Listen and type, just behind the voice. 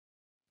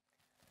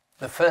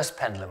The first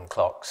pendulum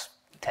clocks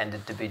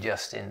tended to be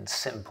just in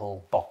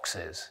simple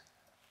boxes,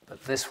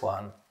 but this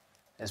one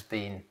has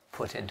been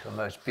put into a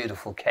most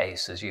beautiful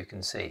case, as you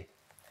can see.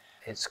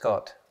 It's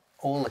got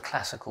all the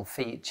classical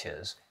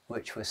features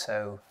which were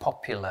so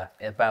popular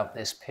about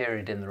this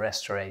period in the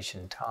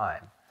Restoration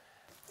time.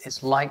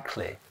 It's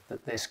likely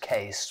that this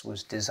case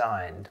was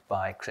designed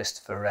by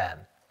Christopher Wren,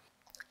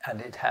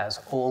 and it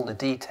has all the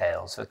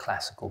details of a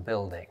classical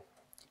building.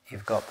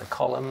 You've got the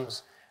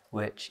columns,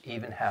 which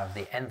even have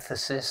the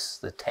entasis,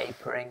 the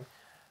tapering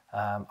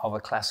of a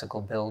classical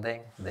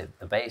building, the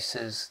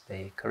bases,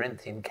 the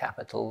Corinthian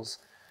capitals,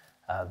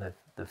 the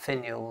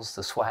finials,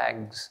 the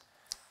swags.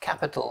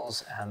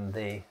 Capitals and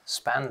the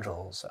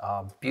spandrels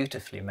are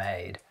beautifully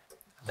made.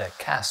 They're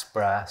cast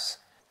brass,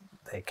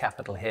 the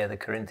capital here, the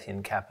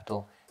Corinthian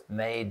capital,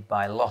 made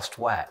by lost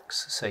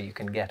wax, so you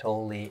can get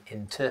all the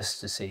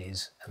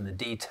interstices and the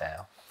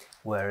detail,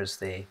 whereas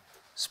the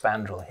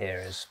spandrel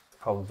here is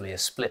probably a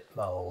split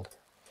mould,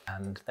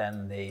 and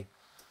then the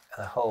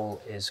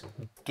whole is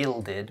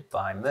gilded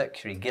by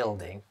mercury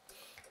gilding,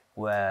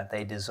 where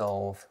they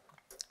dissolve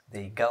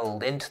the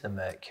gold into the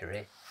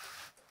mercury,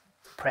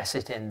 press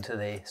it into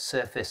the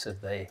surface of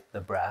the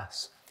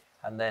brass,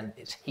 and then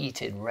it's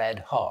heated red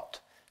hot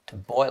to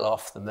boil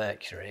off the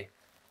mercury,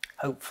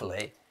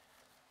 hopefully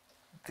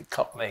the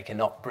clockmaker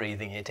not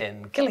breathing it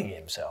in, killing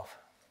himself.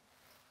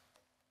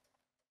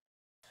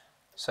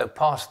 So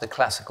part of the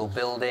classical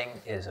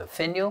building is a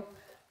finial,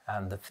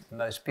 and the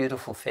most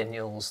beautiful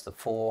finials, the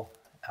four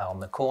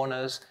on the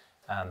corners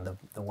and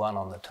the one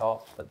on the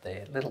top, but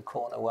the little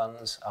corner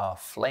ones are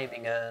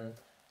flaming urn,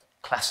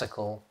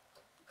 classical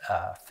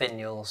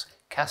finials,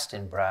 cast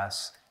in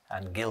brass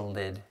and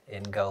gilded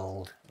in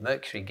gold,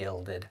 mercury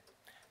gilded,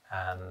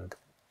 and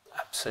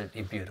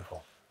absolutely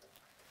beautiful.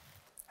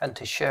 And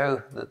to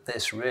show that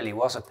this really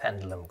was a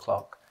pendulum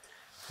clock,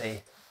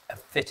 they have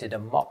fitted a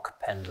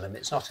mock pendulum.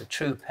 It's not a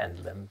true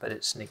pendulum, but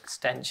it's an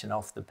extension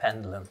of the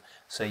pendulum,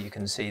 so you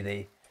can see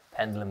the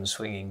pendulum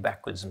swinging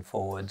backwards and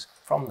forwards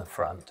from the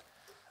front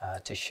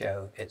to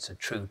show it's a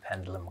true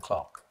pendulum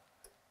clock.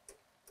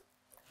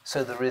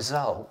 So the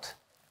result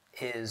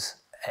is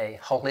a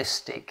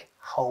holistic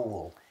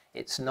whole.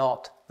 It's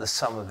not the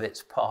sum of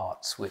its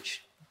parts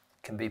which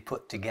can be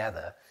put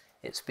together.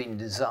 It's been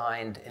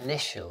designed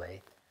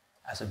initially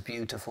as a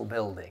beautiful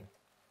building,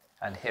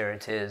 and here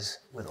it is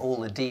with all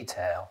the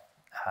detail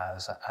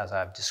as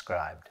I've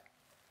described.